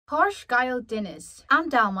Hoş geldiniz. I'm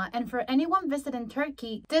Dalma, and for anyone visiting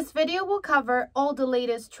Turkey, this video will cover all the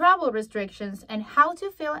latest travel restrictions and how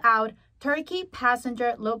to fill out Turkey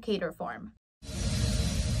Passenger Locator Form.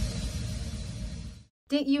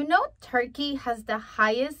 Did you know Turkey has the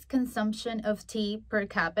highest consumption of tea per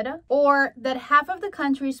capita? Or that half of the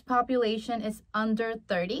country's population is under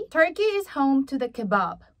 30? Turkey is home to the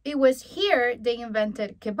kebab. It was here they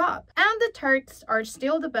invented kebab, and the Turks are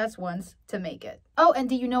still the best ones to make it. Oh, and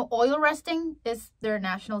do you know oil wrestling is their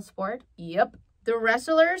national sport? Yep. The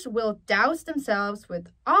wrestlers will douse themselves with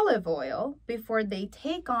olive oil before they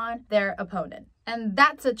take on their opponent. And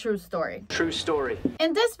that's a true story. True story.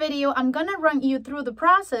 In this video, I'm gonna run you through the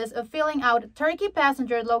process of filling out Turkey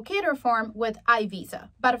Passenger Locator Form with iVisa.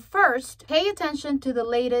 But first, pay attention to the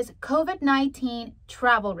latest COVID-19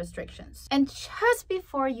 travel restrictions. And just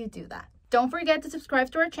before you do that, don't forget to subscribe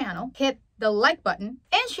to our channel, hit the like button,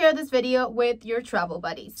 and share this video with your travel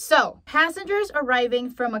buddies. So, passengers arriving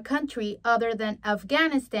from a country other than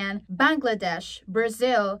Afghanistan, Bangladesh,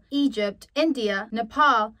 Brazil, Egypt, India,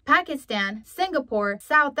 Nepal, Pakistan, Singapore,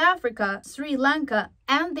 South Africa, Sri Lanka,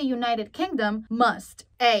 and the United Kingdom must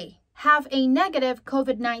A. Have a negative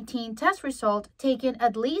COVID-19 test result taken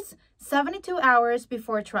at least 72 hours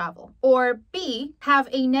before travel. Or B, have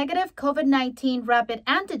a negative COVID-19 rapid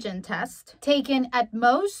antigen test taken at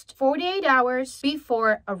most 48 hours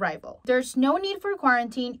before arrival. There's no need for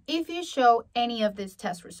quarantine if you show any of these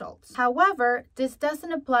test results. However, this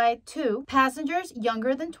doesn't apply to passengers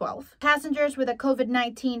younger than 12, passengers with a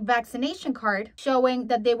COVID-19 vaccination card showing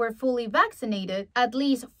that they were fully vaccinated at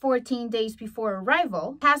least 14 days before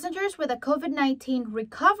arrival, passengers with a COVID-19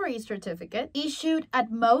 recovery certificate issued at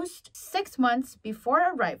most 6 months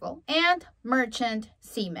before arrival, and merchant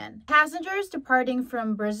seamen. Passengers departing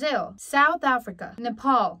from Brazil, South Africa,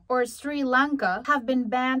 Nepal, or Sri Lanka have been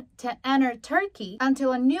banned to enter Turkey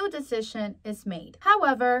until a new decision is made.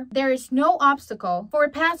 However, there is no obstacle for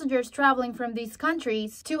passengers traveling from these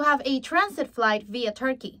countries to have a transit flight via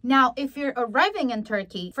Turkey. Now, if you're arriving in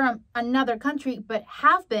Turkey from another country but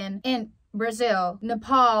have been in Brazil,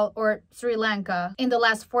 Nepal, or Sri Lanka in the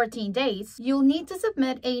last 14 days, you'll need to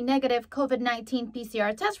submit a negative COVID-19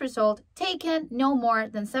 PCR test result taken no more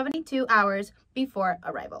than 72 hours before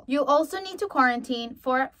arrival. You also need to quarantine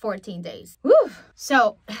for 14 days. Whew.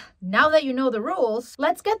 So, now that you know the rules,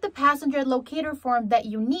 let's get the passenger locator form that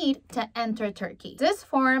you need to enter Turkey. This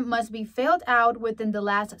form must be filled out within the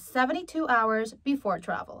last 72 hours before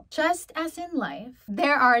travel. Just as in life,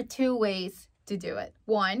 there are two ways to do it.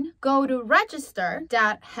 1. Go to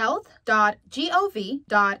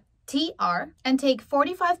register.health.gov.tr and take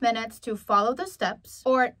 45 minutes to follow the steps.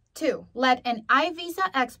 Or 2. Let an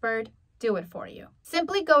iVisa expert do it for you.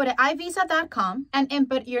 Simply go to iVisa.com and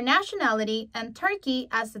input your nationality and Turkey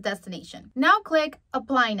as the destination. Now click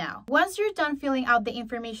Apply Now. Once you're done filling out the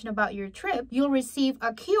information about your trip, you'll receive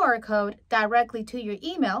a QR code directly to your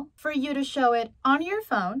email for you to show it on your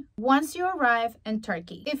phone once you arrive in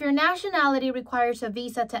Turkey. If your nationality requires a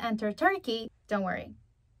visa to enter Turkey, don't worry,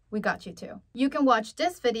 we got you too. You can watch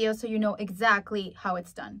this video so you know exactly how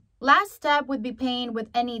it's done. Last step would be paying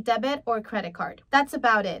with any debit or credit card. That's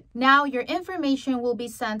about it. Now your information will be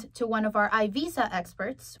sent to one of our iVisa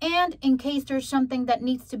experts, and in case there's something that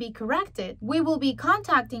needs to be corrected, we will be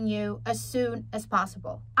contacting you as soon as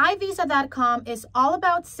possible. iVisa.com is all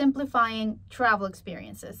about simplifying travel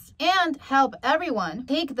experiences and help everyone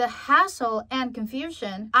take the hassle and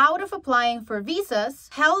confusion out of applying for visas,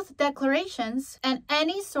 health declarations, and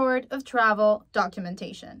any sort of travel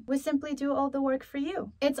documentation. We simply do all the work for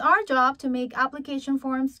you. It's our job to make application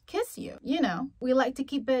forms kiss you. You know, we like to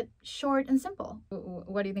keep it short and simple.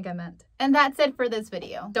 What do you think I meant? And that's it for this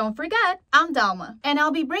video. Don't forget, I'm Dalma, and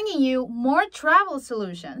I'll be bringing you more travel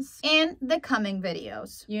solutions in the coming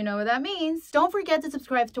videos. You know what that means. Don't forget to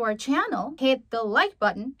subscribe to our channel, hit the like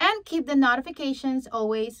button, and keep the notifications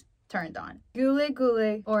always turned on. Güle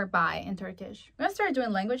güle, or bye in Turkish. I'm gonna start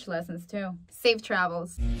doing language lessons too. Safe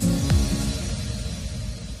travels.